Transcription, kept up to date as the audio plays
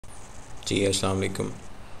जी अस्सलाम वालेकुम।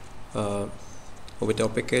 Our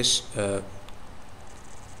topic is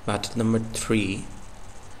method number 3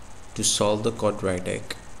 to solve the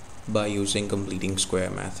quadratic by using completing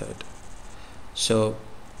square method. So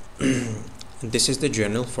this is the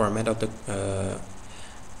general format of the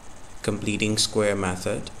completing square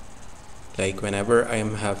method. Like whenever I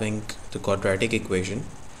am having the quadratic equation,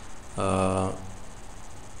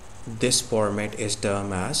 this format is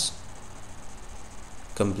termed as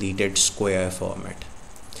completed square format.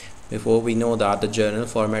 Before we know that the general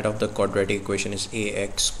format of the quadratic equation is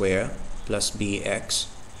ax square plus bx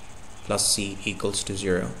plus c equals to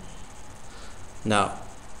 0. Now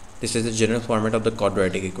this is the general format of the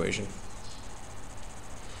quadratic equation,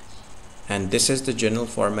 and this is the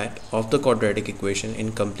general format of the quadratic equation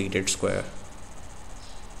in completed square.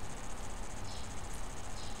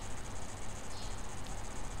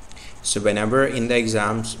 So whenever in the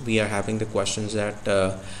exams we are having the questions that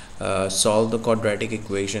solve the quadratic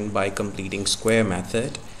equation by completing square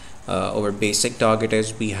method, our basic target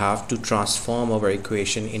is we have to transform our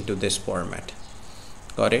equation into this format.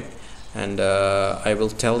 Got it? And I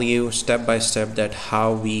will tell you step by step that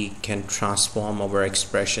how we can transform our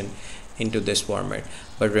expression into this format.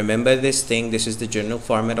 But remember this thing, this is the general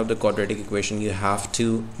format of the quadratic equation. You have to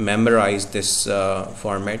memorize this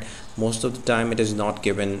format. Most of the time it is not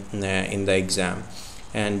given in the exam.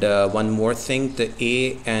 And one more thing, the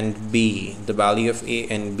a and b, the value of a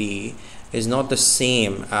and b is not the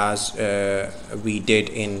same as we did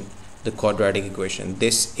in the quadratic equation.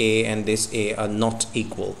 This a and this a are not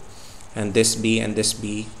equal, and this b and this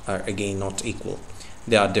b are again not equal.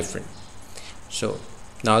 They are different. So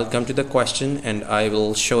now I'll come to the question and I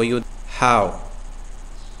will show you how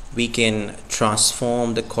we can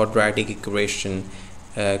transform the quadratic equation,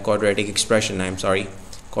 quadratic expression,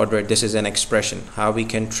 this is an expression, how we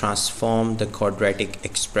can transform the quadratic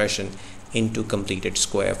expression into completed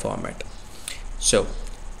square format. So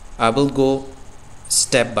I will go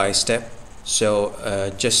step by step, so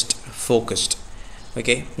just focused.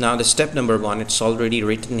 Okay, now the step number 1, it's already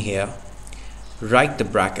written here. Write the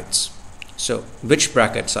brackets. So which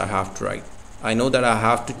brackets I have to write? I know that I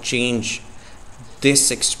have to change this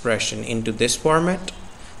expression into this format,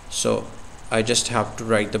 so I just have to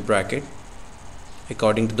write the bracket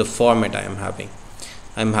according to the format I am having.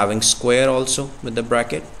 I'm having square also with the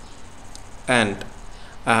bracket, and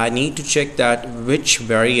I need to check that which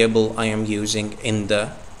variable I am using in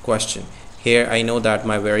the question. Here I know that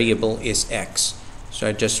my variable is x, so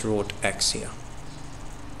I just wrote x here.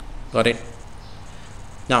 Got it?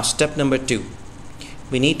 Now step number 2,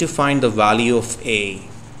 we need to find the value of a.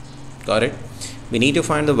 Got it? We need to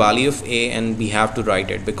find the value of a and we have to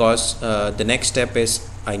write it, because the next step is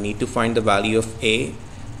I need to find the value of a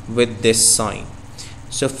with this sign.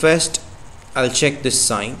 So first I'll check this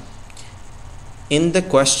sign. In the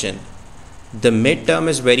question, the midterm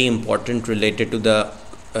is very important related to the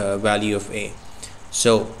value of a.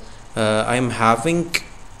 So I'm having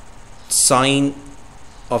sign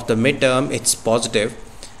of the midterm, it's positive,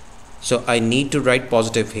 so I need to write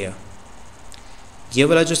positive here. ये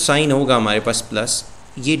वाला जो sign होगा हमारे पास plus,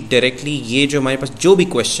 ये directly ये जो हमारे पास जो भी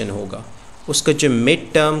क्वेश्चन होगा उसका जो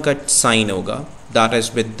मिड टर्म का साइन होगा, that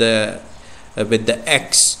is with the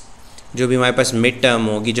x, जो भी हमारे पास मिड टर्म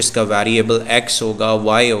होगी जिसका वेरिएबल एक्स होगा,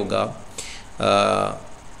 वाई होगा,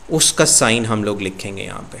 उसका साइन हम लोग लिखेंगे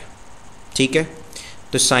यहाँ पे. ठीक है,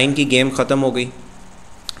 तो साइन की गेम ख़त्म हो गई.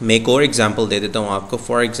 मैं एक और एग्जांपल दे देता हूँ आपको.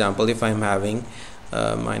 For example if I am having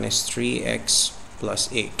 -3x +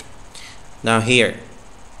 8. Now here,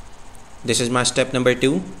 this is my step number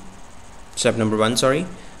 2, step number 1, sorry.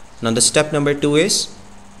 Now the step number 2 is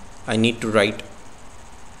I need to write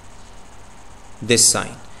this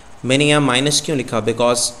sign. मैंने यहाँ माइनस क्यों लिखा?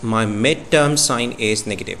 Because my midterm sign is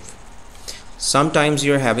negative. Sometimes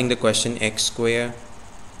you're having the question x square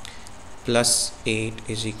plus 8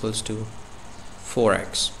 is equals to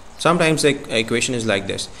 4x. Sometimes the equation is like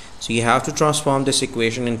this. So you have to transform this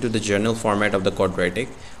equation into the general format of the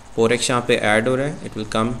quadratic. 4x यहाँ पे add हो रहा है, it will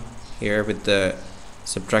come here with the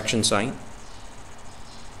subtraction sign.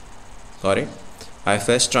 Got it? I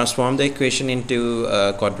first transform the equation into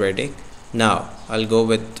quadratic. Now I'll go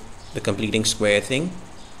with the completing square thing.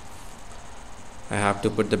 I have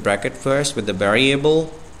to put the bracket first with the variable,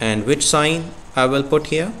 and which sign I will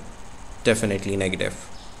put here? Definitely negative.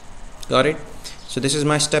 Got it? So this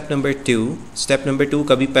is my step number 2. Step number 2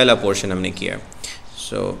 का भी पहला portion हमने किया.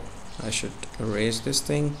 So I should erase this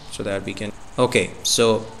thing so that we can. Okay, so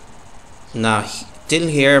now till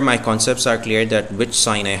here my concepts are clear that which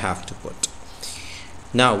sign I have to put.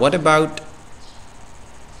 Now what about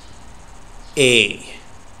a?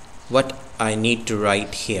 What I need to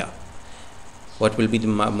write here? what will be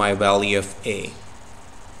my value of a.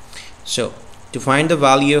 So to find the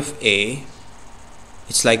value of a,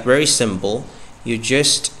 it's like very simple. You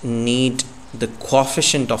just need the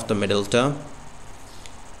coefficient of the middle term.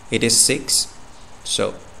 It is 6,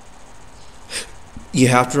 so you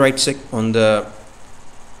have to write 6 on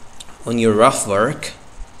your rough work.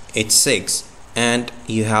 It's 6 and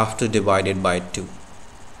you have to divide it by 2.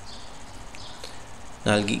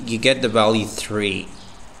 Now you get the value 3,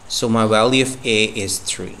 so my value of a is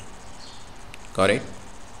 3. Got it?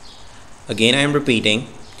 Again, I am repeating,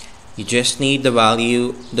 you just need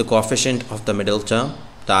the coefficient of the middle term,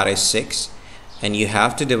 that is 6, and you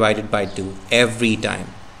have to divide it by 2 every time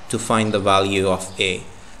to find the value of a.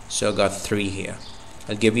 So I got 3 here.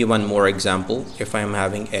 I'll give you one more example. If I am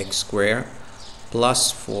having x squared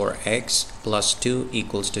plus 4x plus 2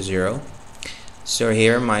 equals to 0. So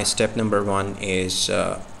here my step number 1 is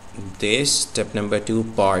this, step number 2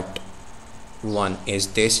 part 1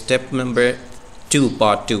 is this, step number 2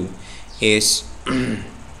 part 2 is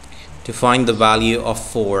to find the value of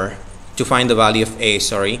a,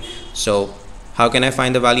 sorry. So how can I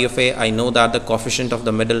find the value of a? I know that the coefficient of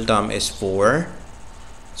the middle term is 4,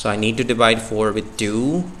 so I need to divide 4 with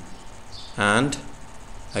 2, and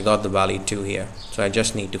I got the value 2 here, so I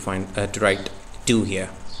just need to write 2 here.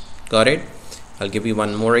 Got it? I'll give you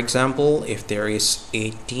one more example. If there is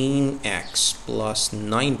 18x plus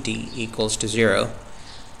 90 equals to 0,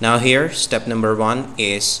 now here step number 1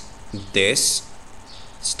 is this,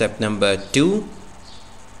 step number 2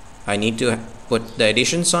 I need to put the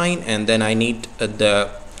addition sign, and then I need the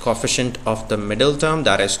coefficient of the middle term,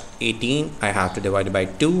 that is 18. I have to divide it by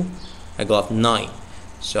 2. I got 9,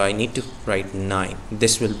 so I need to write 9.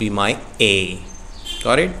 This will be my a.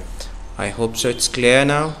 Got it? I hope so it's clear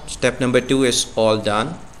now. Step number 2 is all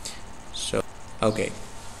done. So okay,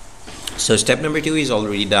 so step number 2 is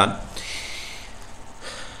already done.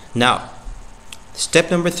 Now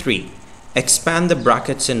step number 3, expand the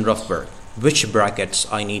brackets in rough work. Which brackets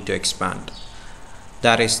I need to expand?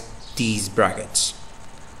 That is these brackets.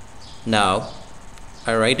 Now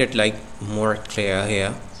I write it like more clear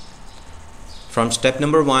here. From step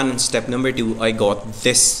number 1 and step number 2 I got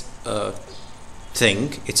this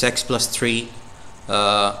thing. It's x plus 3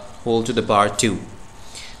 whole to the power 2.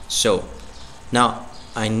 So now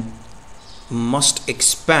I must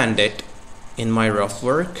expand it in my rough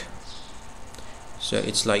work. So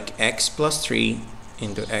it's like x plus 3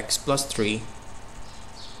 into x plus 3.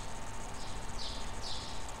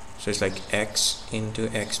 So it's like x into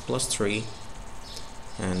x plus 3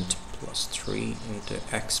 and plus 3 into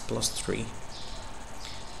x plus 3.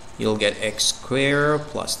 You'll get x squared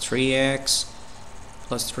plus 3x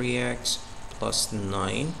plus 3x plus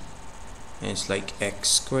 9, and it's like x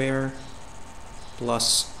squared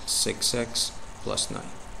plus 6x plus 9.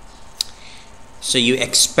 So you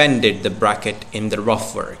expanded the bracket in the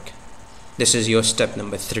rough work. This is your step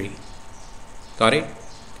number 3. Got it?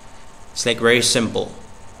 It's like very simple.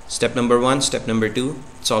 Step number 1, step number 2,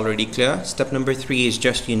 it's already clear. Step number 3 is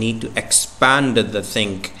just you need to expand the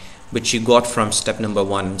thing which you got from step number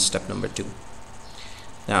 1 and step number 2.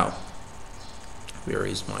 Now where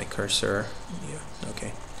is my cursor? Yeah,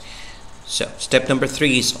 okay. So step number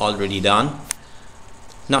 3 is already done.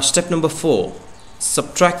 Now step number 4,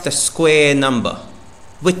 subtract the square number.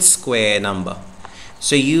 Which square number?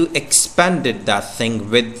 So you expanded that thing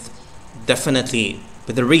with definitely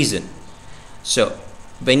with a reason. So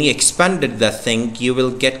when you expanded that thing, you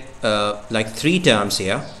will get like 3 terms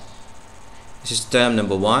here. This is term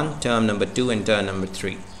number 1, term number 2, and term number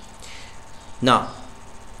 3. Now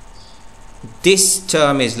this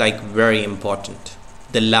term is like very important,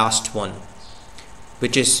 the last one,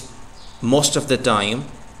 which is most of the time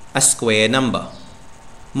a square number.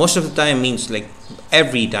 Most of the time means like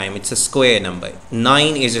every time it's a square number.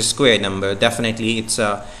 9 is a square number, definitely it's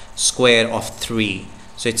a square of 3,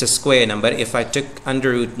 so it's a square number. If I took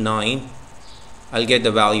under root 9, I'll get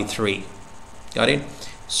the value 3. Got it?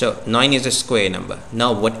 So 9 is a square number.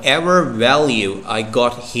 Now whatever value I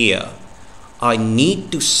got here, I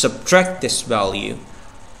need to subtract this value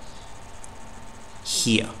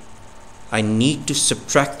here. I need to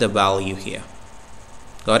subtract the value here.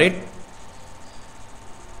 Got it?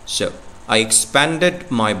 So I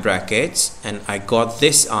expanded my brackets and I got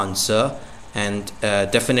this answer, and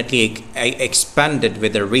definitely I expanded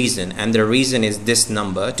with a reason, and the reason is this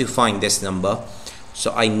number, to find this number.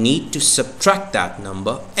 So I need to subtract that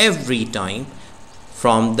number every time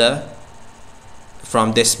from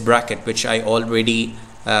this bracket which I already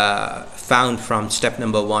found from step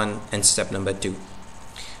number 1 and step number 2.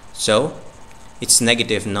 So it's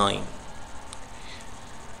negative 9.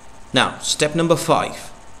 Now step number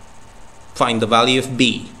 5, find the value of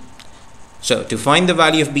b. So to find the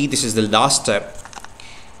value of b, this is the last step.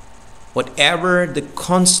 Whatever the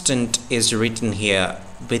constant is written here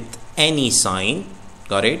with any sign,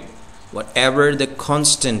 got it? Whatever the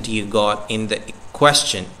constant you got in the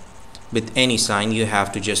question with any sign, you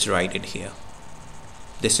have to just write it here.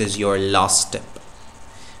 This is your last step.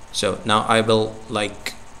 So now I will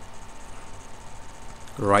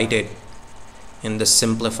write it in the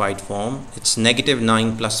simplified form. It's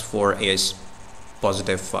 -9 plus 4 is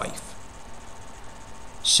 +5.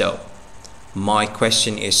 So my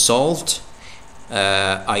question is solved.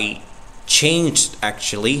 I changed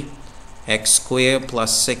actually x squared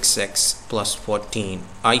plus 6x plus 14.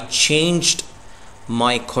 I changed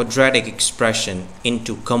my quadratic expression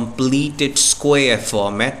into completed square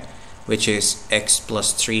format, which is x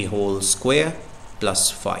plus 3 whole square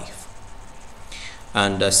plus 5.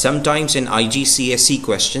 And sometimes in IGCSE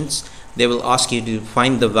questions they will ask you to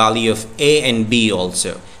find the value of a and b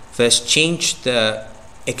also. First change the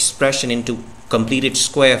expression into completed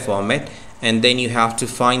square format, and then you have to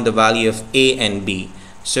find the value of a and b.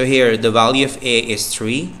 So here the value of a is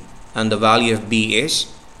 3 and the value of b is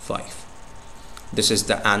 5. This is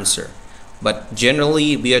the answer. But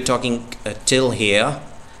generally we are talking till here.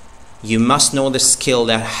 You must know the skill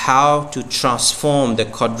that how to transform the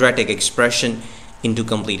quadratic expression into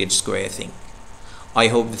completed square thing. I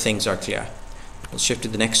hope the things are clear. We'll shift to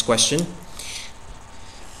the next question.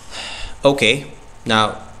 Okay,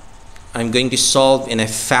 now I'm going to solve in a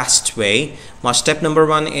fast way. My step number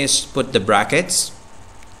 1 is put the brackets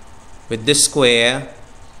with this square,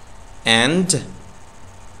 and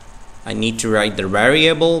I need to write the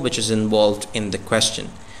variable which is involved in the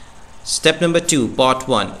question. Step number 2, part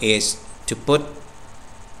 1, is to put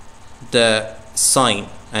the sign,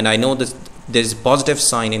 and I know that there's a positive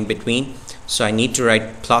sign in between, so I need to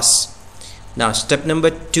write plus. Now step number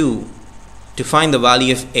 2, to find the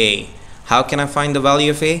value of a. How can I find the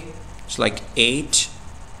value of a? It's like 8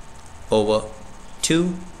 over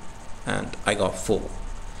 2 and I got 4,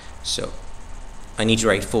 so I need to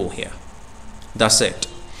write 4 here. That's it.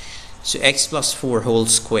 So x plus 4 whole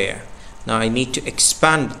square. Now I need to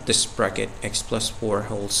expand this bracket, x plus 4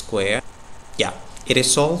 whole square. Yeah, it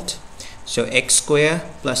is solved. So x square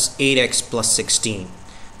plus 8x plus 16.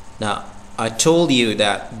 Now I told you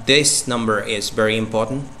that this number is very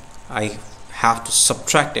important. I have to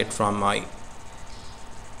subtract it from my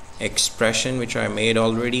expression which I made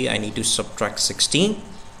already. I need to subtract 16.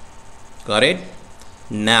 Got it?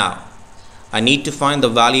 Now I need to find the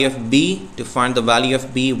value of b. To find the value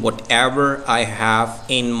of b, whatever I have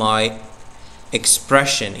in my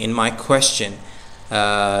expression, in my question,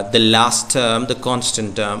 the last term, the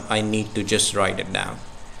constant term, I need to just write it down.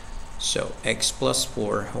 So x plus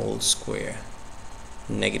 4 whole square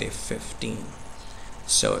 -15.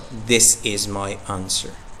 So this is my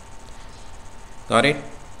answer. Got it?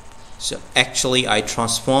 So actually I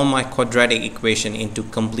transform my quadratic equation into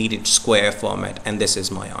completed square format, and this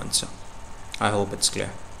is my answer. I hope it's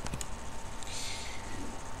clear.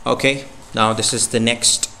 Okay, now this is the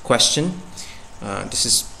next question. This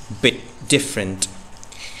is a bit different.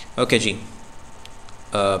 Okay, G.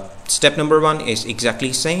 Step number 1 is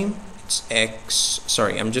exactly same. It's x.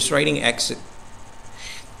 Sorry, I'm just writing x.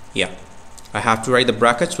 Yeah, I have to write the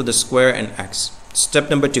brackets with the square and x. Step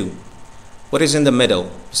number 2. What is in the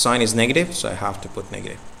middle? The sign is negative, so I have to put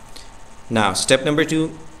negative. Now, step number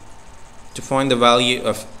 2, to find the value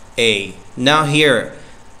of a. Now here,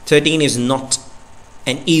 13 is not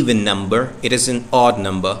an even number, it is an odd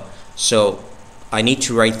number. So I need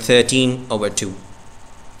to write 13 over 2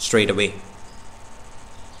 straight away.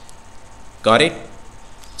 Got it?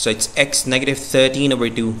 So it's x -13 over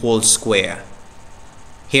 2 whole square.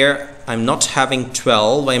 Here I'm not having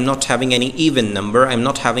 12, I'm not having any even number, I'm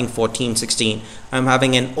not having 14, 16, I'm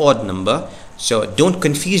having an odd number. So don't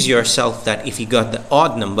confuse yourself that if you got the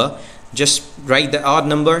odd number, just write the odd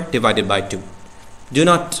number divided by 2. Do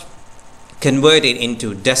not convert it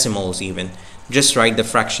into decimals even, just write the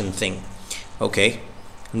fraction thing. Okay,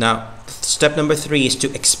 now step number 3 is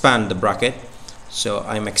to expand the bracket. So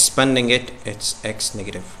I'm expanding it, it's x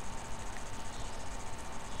negative.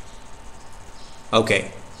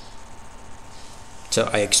 Okay, so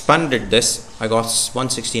I expanded this, I got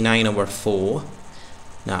 169 over 4.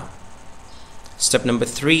 Now step number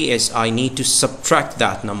 3 is I need to subtract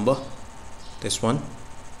that number, this one.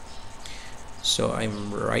 So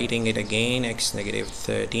I'm writing it again, x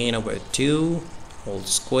 -13 over 2 whole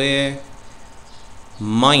square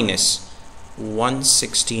minus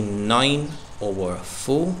 169 over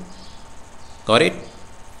 4. Got it?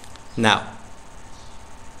 Now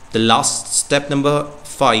the last step number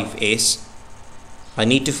 5 is I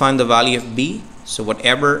need to find the value of b. So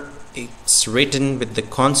whatever it's written with the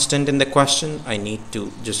constant in the question, I need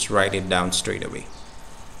to just write it down straight away.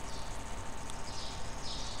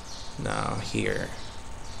 Now here,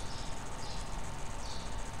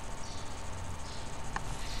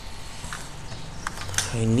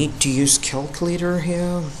 I need to use calculator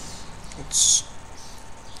here.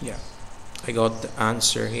 Yeah, I got the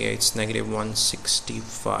answer here. It's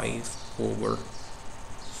 -165/4.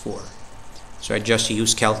 So I just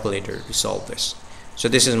use calculator to solve this. So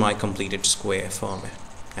this is my completed square format,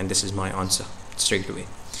 and this is my answer straight away.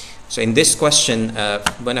 So in this question,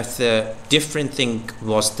 one of the different thing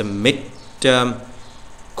was the midterm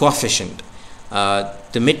coefficient.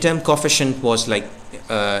 The midterm coefficient was like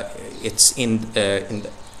it's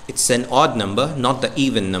it's an odd number, not the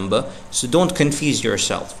even number. So don't confuse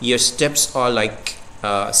yourself. Your steps are like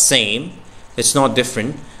same. It's not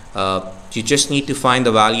different. You just need to find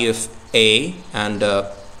the value of a, and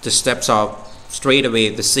the steps are straight away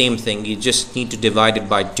the same thing. You just need to divide it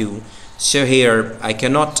by 2. So here I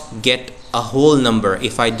cannot get a whole number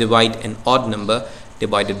if I divide an odd number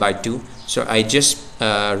divided by 2. So I just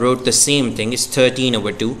wrote the same thing. It's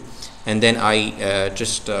 13/2, and then I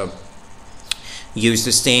just use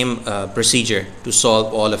the same procedure to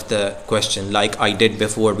solve all of the question like I did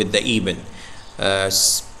before with the even.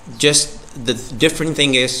 Just the different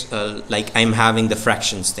thing is like I'm having the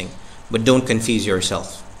fractions thing, but don't confuse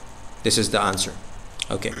yourself. This is the answer.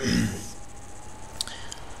 Okay.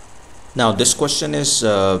 Now this question is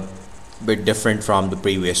a bit different from the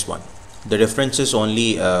previous one. The difference is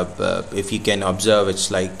only if you can observe,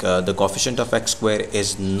 it's like the coefficient of x square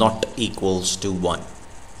is not equals to 1.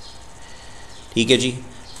 Okay,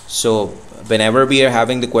 so whenever we are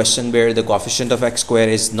having the question where the coefficient of x square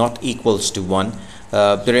is not equals to 1,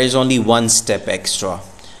 there is only one step extra.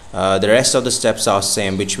 The rest of the steps are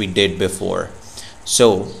same which we did before.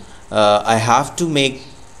 So I have to make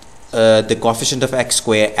the coefficient of x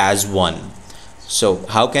square as 1. So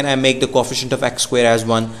how can I make the coefficient of x square as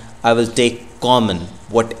 1? I will take common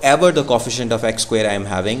whatever the coefficient of x square I am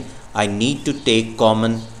having. I need to take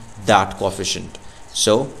common that coefficient.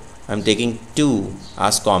 So I'm taking 2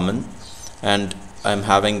 as common, and I'm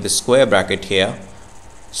having the square bracket here.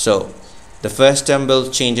 So the first term will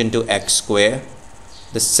change into x square.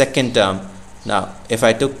 The second term, now if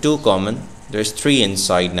I took 2 common, there's 3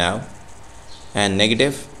 inside now, and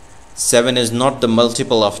 -7 is not the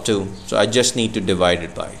multiple of 2, so I just need to divide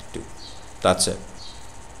it by 2. That's it.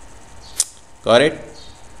 Got it?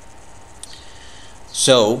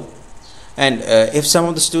 So, and if some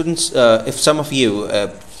of the students, if some of you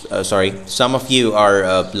some of you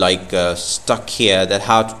are like stuck here that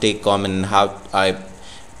how to take common and how I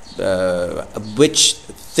which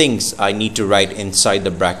things I need to write inside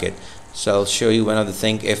the bracket. So I'll show you one other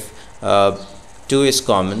thing. If 2 is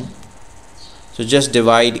common, so just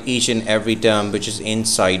divide each and every term which is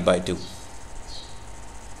inside by 2.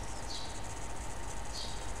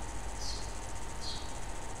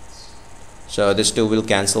 So this 2 will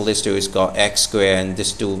cancel. This 2 is called x square, and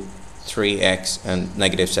this 2 3x and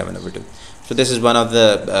 -7/2. So this is one of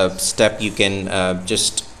the step you can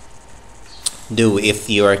just do if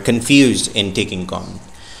you are confused in taking common.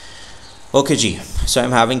 Okay, so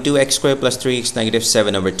I'm having 2x square plus 3x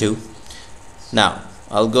 -7/2. Now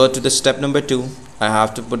I'll go to the step number 2. I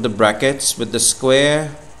have to put the brackets with the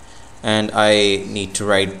square, and I need to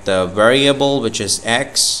write the variable which is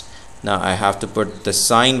x. Now I have to put the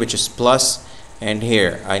sign which is plus, and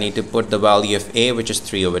here I need to put the value of a which is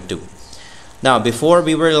 3/2. Now before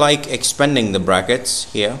we were like expanding the brackets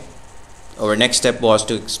here. Our next step was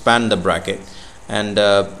to expand the bracket, and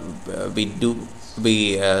we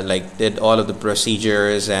did all of the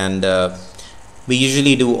procedures, and we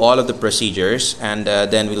usually do all of the procedures, and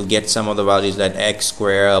then we'll get some of the values like x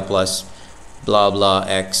square plus blah blah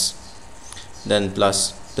x, then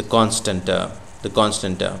plus the constant term.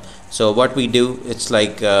 So what we do, it's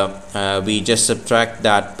like we just subtract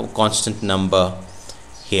that constant number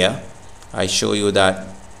here. I show you that.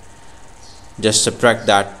 Just subtract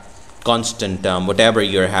that constant term, whatever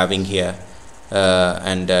you're having here,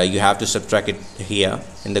 and you have to subtract it here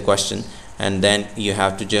in the question, and then you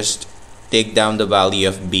have to just take down the value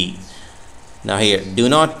of b. Now here, do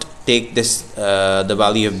not take this the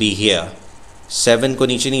value of b here. 7 को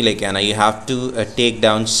नीचे नहीं लेके आना. You have to take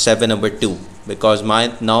down 7/2, because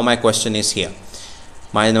now my question is here.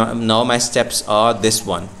 Now my steps are this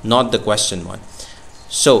one, not the question one.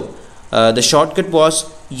 So the shortcut was,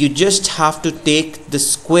 you just have to take the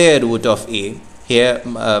square root of a. Here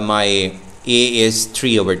my a is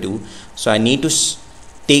 3/2, so I need to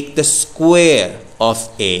take the square of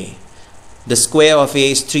a. The square of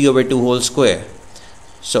a is 3/2 whole square.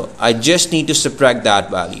 So I just need to subtract that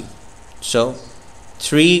value. So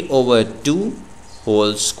 3 over 2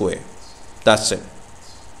 whole square. That's it.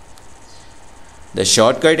 The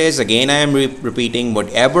shortcut is, again I am repeating,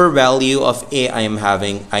 whatever value of a I am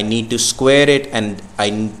having, I need to square it and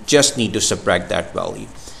I just need to subtract that value.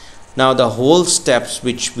 Now the whole steps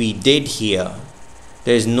which we did here,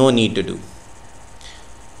 there is no need to do.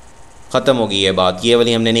 खत्म हो गई ये बात, ये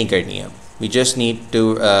वाली हमने नहीं करनी है. We just need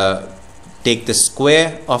to take the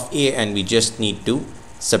square of a and we just need to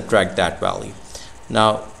subtract that value.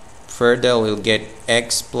 Now further we'll get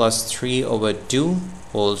x plus 3 over 2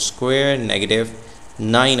 whole square negative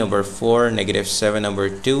 9 over 4 negative 7 over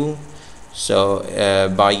 2. So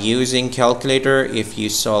by using calculator, if you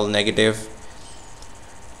solve negative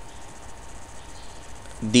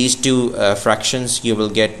these two fractions, you will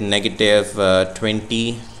get negative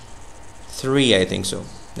 23, I think so.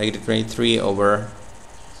 Negative 23 over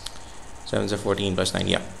 7 is 14 plus 9,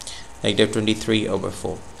 yeah, negative 23 over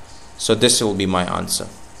 4. So this will be my answer.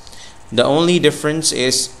 The only difference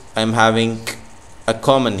is I'm having a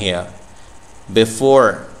common here.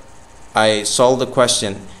 Before I solved the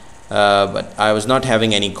question, but I was not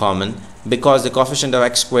having any common because the coefficient of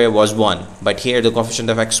x square was 1, but here the coefficient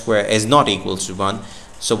of x square is not equals to 1.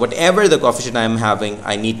 So whatever the coefficient I am having,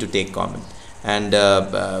 I need to take common. And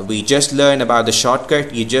we just learned about the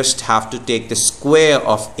shortcut. You just have to take the square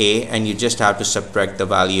of a and you just have to subtract the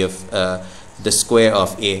value of the square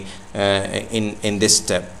of a in this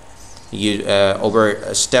step. You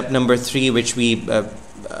over step number 3, which we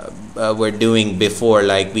were doing before,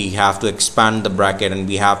 like we have to expand the bracket and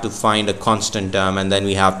we have to find a constant term and then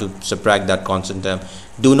we have to subtract that constant term.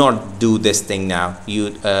 Do not do this thing now.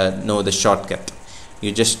 You know the shortcut.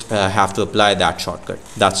 You just have to apply that shortcut.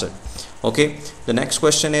 That's it. Okay, the next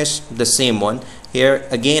question is the same one. Here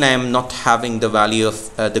again I am not having the value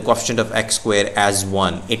of the coefficient of x square as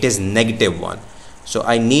 1. It is negative 1. So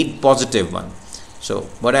I need positive 1. So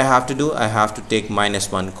what I have to do, I have to take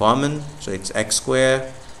minus 1 common. So it's x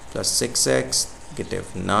square plus 6x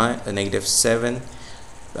negative 9 negative 7.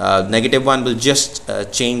 Negative 1 will just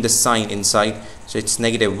change the sign inside. So it's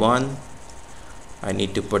negative 1. I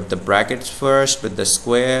need to put the brackets first with the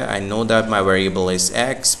square. I know that my variable is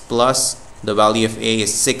x plus the value of a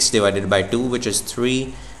is 6 divided by 2, which is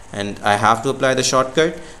 3, and I have to apply the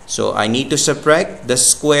shortcut. So I need to subtract the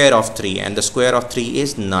square of 3, and the square of 3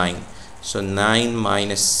 is 9. So 9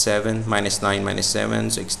 minus 7 minus 9 minus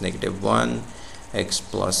 7, so it's negative 1. X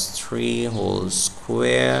plus 3 whole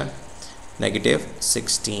square negative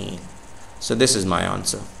 16. So this is my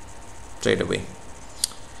answer straight away.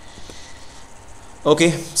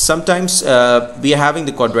 Okay, sometimes we are having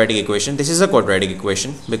the quadratic equation. This is a quadratic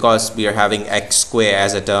equation because we are having x square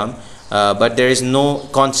as a term, but there is no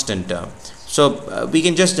constant term. So we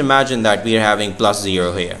can just imagine that we are having plus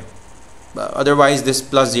 0 here. Otherwise this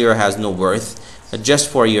plus 0 has no worth, just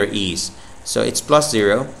for your ease. So it's plus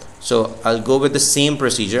 0. So I'll go with the same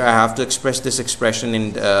procedure. I have to express this expression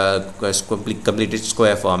in completed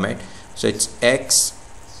square format. So it's x,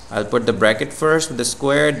 I'll put the bracket first with the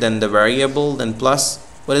square, then the variable, then plus.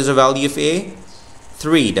 What is the value of a?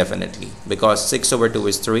 3 definitely, because 6 over 2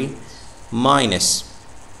 is 3, minus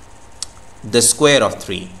the square of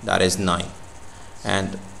 3, that is 9,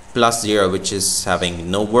 and plus 0, which is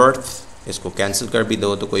having no worth. इसको cancel कर भी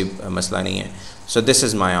दो तो कोई मसला नहीं है. So this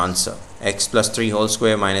is my answer, x plus 3 whole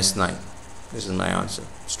square minus 9. This is my answer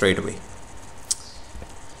straight away.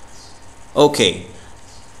 Okay,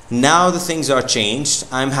 now the things are changed.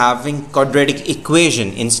 I'm having quadratic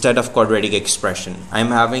equation instead of quadratic expression. I'm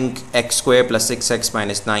having x square plus 6x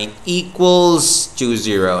minus 9 equals to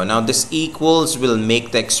 0. Now this equals will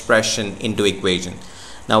make the expression into equation.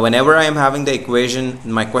 Now whenever I am having the equation,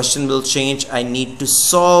 my question will change. I need to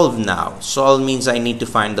solve now. Solve means I need to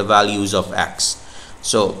find the values of x.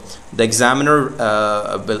 So the examiner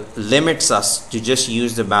limits us to just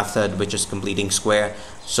use the method which is completing square.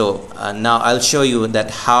 So now I'll show you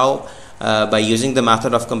that how by using the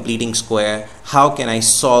method of completing square, how can I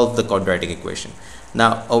solve the quadratic equation.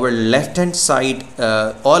 Now over left hand side,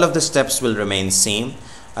 all of the steps will remain same.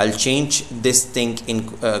 I'll change this thing in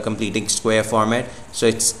completing square format. So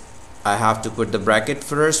it's, I have to put the bracket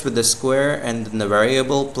first with the square and then the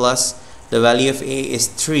variable plus the value of a is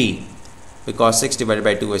 3, because 6 divided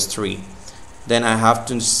by 2 is 3. Then I have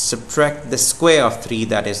to subtract the square of 3,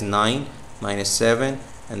 that is 9, minus 7,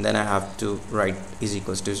 and then I have to write is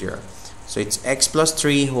equals to 0. So it's x plus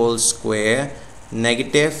 3 whole square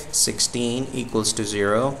negative 16 equals to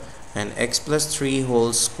 0, and x plus 3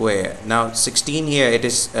 whole square. Now 16 here, it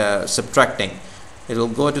is subtracting. It will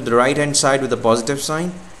go to the right hand side with a positive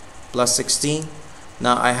sign, plus 16.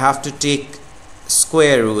 Now I have to take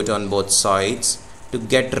square root on both sides to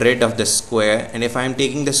get rid of the square, and if I am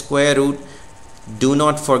taking the square root, do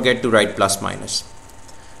not forget to write plus minus.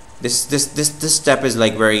 This step is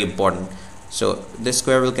like very important. So this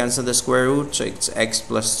square will cancel the square root, so it's x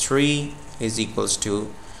plus 3 is equals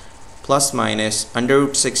to plus minus under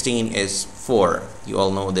root 16 is 4. You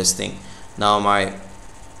all know this thing. Now my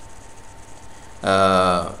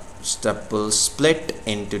step will split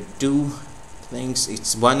into two things.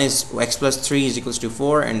 It's one is x plus 3 is equals to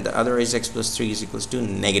 4, and the other is x plus 3 is equals to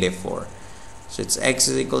negative 4. So it's x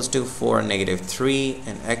is equals to 4 negative 3,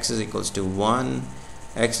 and x is equals to 1,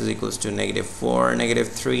 x is equals to negative 4 negative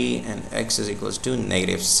 3, and x is equals to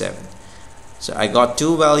negative 7. So I got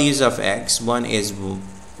two values of x. One is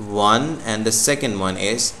 1 and the second one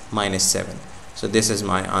is minus 7. So this is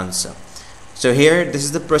my answer. So here, this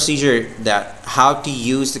is the procedure that how to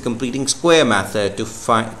use the completing square method to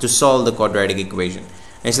solve the quadratic equation.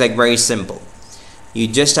 It's like very simple. You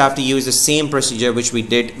just have to use the same procedure which we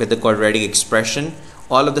did with the quadratic expression.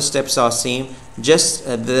 All of the steps are same, just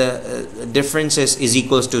the difference is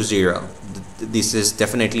equals to 0. This is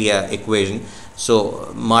definitely a equation.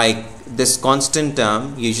 So this constant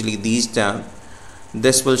term, usually these term,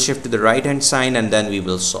 this will shift to the right hand side, and then we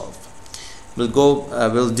will solve.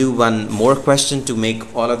 We'll do one more question to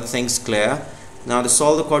make all of the things clear. Now to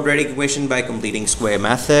solve the quadratic equation by completing square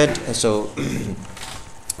method, so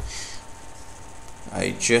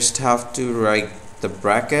I just have to write the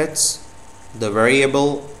brackets, the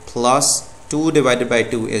variable plus 2 divided by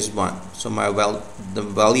 2 is 1. So the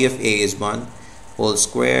value of a is 1, whole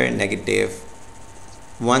square negative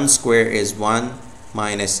 1 square is 1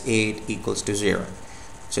 minus 8 equals to 0.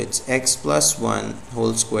 So it's x plus 1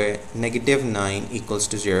 whole square negative 9 equals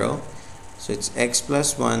to 0. So it's x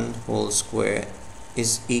plus 1 whole square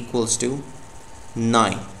is equals to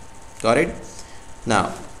 9. Got it?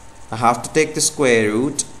 Now I have to take the square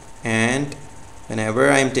root, and whenever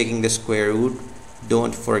I am taking the square root,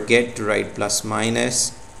 don't forget to write plus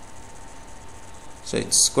minus. So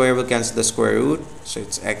its square will cancel the square root, so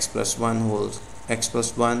it's x plus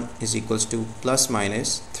 1 is equals to plus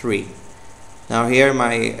minus 3. Now here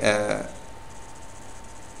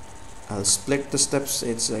I'll split the steps.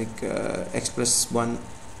 It's like x plus 1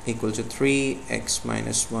 equals to 3, x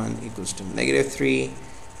minus 1 equals to negative 3,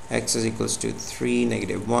 x is equals to 3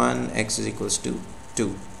 negative 1, x is equals to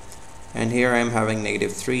 2, and here I am having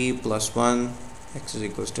negative 3 plus 1, x is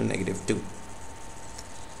equals to negative 2.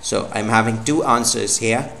 So I'm having two answers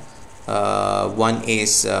here. One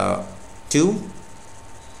is 2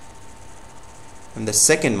 and the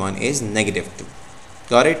second one is negative 2.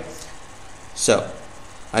 Got it? So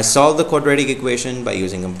I solved the quadratic equation by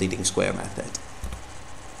using completing square method.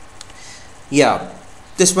 Yeah,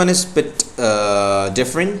 this one is a bit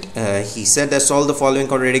different. He said that solve the following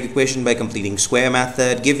quadratic equation by completing square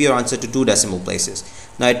method. Give your answer to 2 decimal places.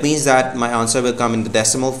 Now it means that my answer will come in the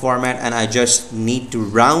decimal format, and I just need to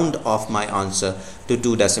round off my answer to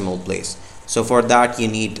 2 decimal place. So for that you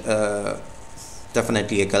need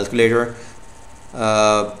definitely a calculator.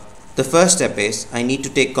 The first step is I need to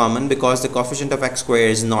take common, because the coefficient of x square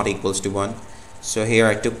is not equals to 1. So here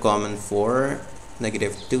I took common for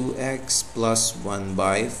negative 2x plus 1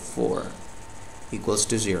 by 4 equals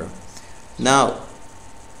to 0. Now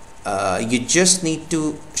you just need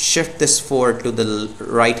to shift this 4 to the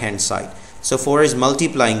right hand side. So 4 is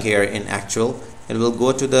multiplying here in actual. It will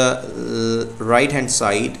go to the right hand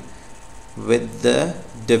side with the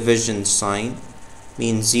division sign,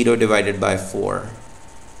 means 0 divided by 4.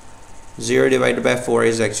 0 divided by 4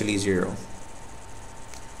 is actually 0.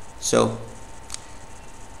 So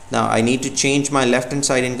now I need to change my left hand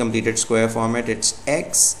side in completed square format. It's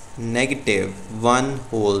x negative 1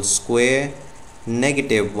 whole square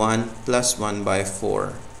negative 1 plus 1 by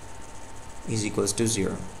 4 is equals to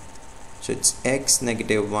 0. So it's x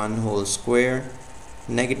negative 1 whole square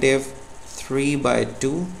negative 3 by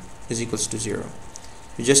 2 is equals to 0.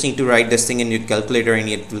 You just need to write this thing in your calculator and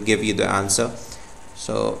it will give you the answer.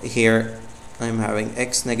 So here I'm having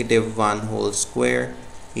x negative 1 whole square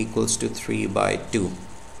equals to 3 by 2.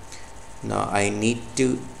 Now I need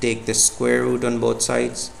to take the square root on both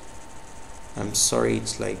sides. I'm sorry,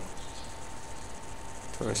 it's like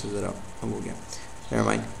traverses it up. Never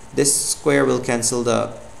mind. This square will cancel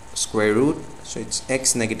the square root, so it's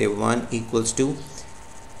x negative 1 equals to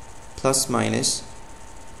plus minus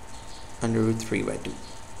under root 3 by 2.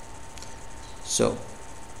 So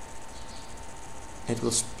it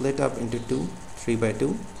will split up into 2, 3 by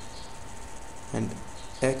 2, and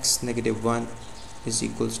x negative 1 is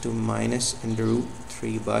equals to minus under root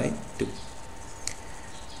 3 by 2.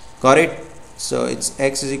 Got it? So it's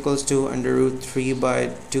x is equals to under root 3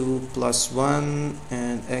 by 2 plus 1,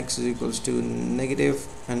 and x is equals to negative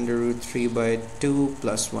under root 3 by 2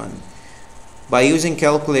 plus 1. By using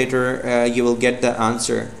calculator, you will get the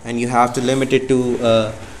answer, and you have to limit it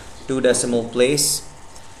to 2 decimal place.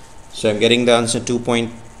 So I'm getting the answer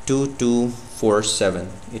 2.2247.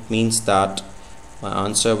 It means that my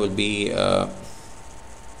answer will be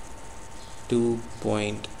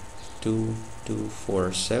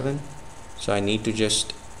 2.2247. So I need to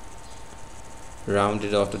just round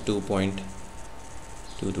it off to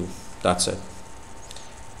 2.22. That's it.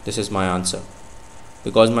 This is my answer.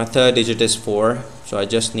 Because my third digit is 4, so I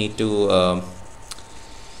just need to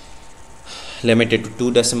limit it to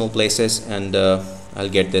 2 decimal places, and I'll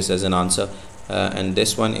get this as an answer. And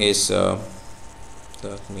this one is let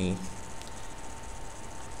me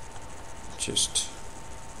just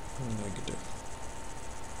negative.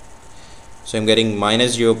 So I'm getting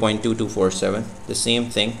minus 0.2247. The same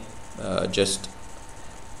thing, just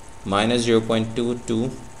minus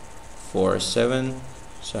 0.2247.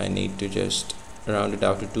 So I need to just round it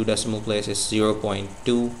out to 2 decimal places,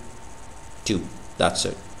 0.22. That's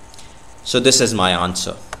it. So this is my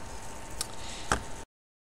answer.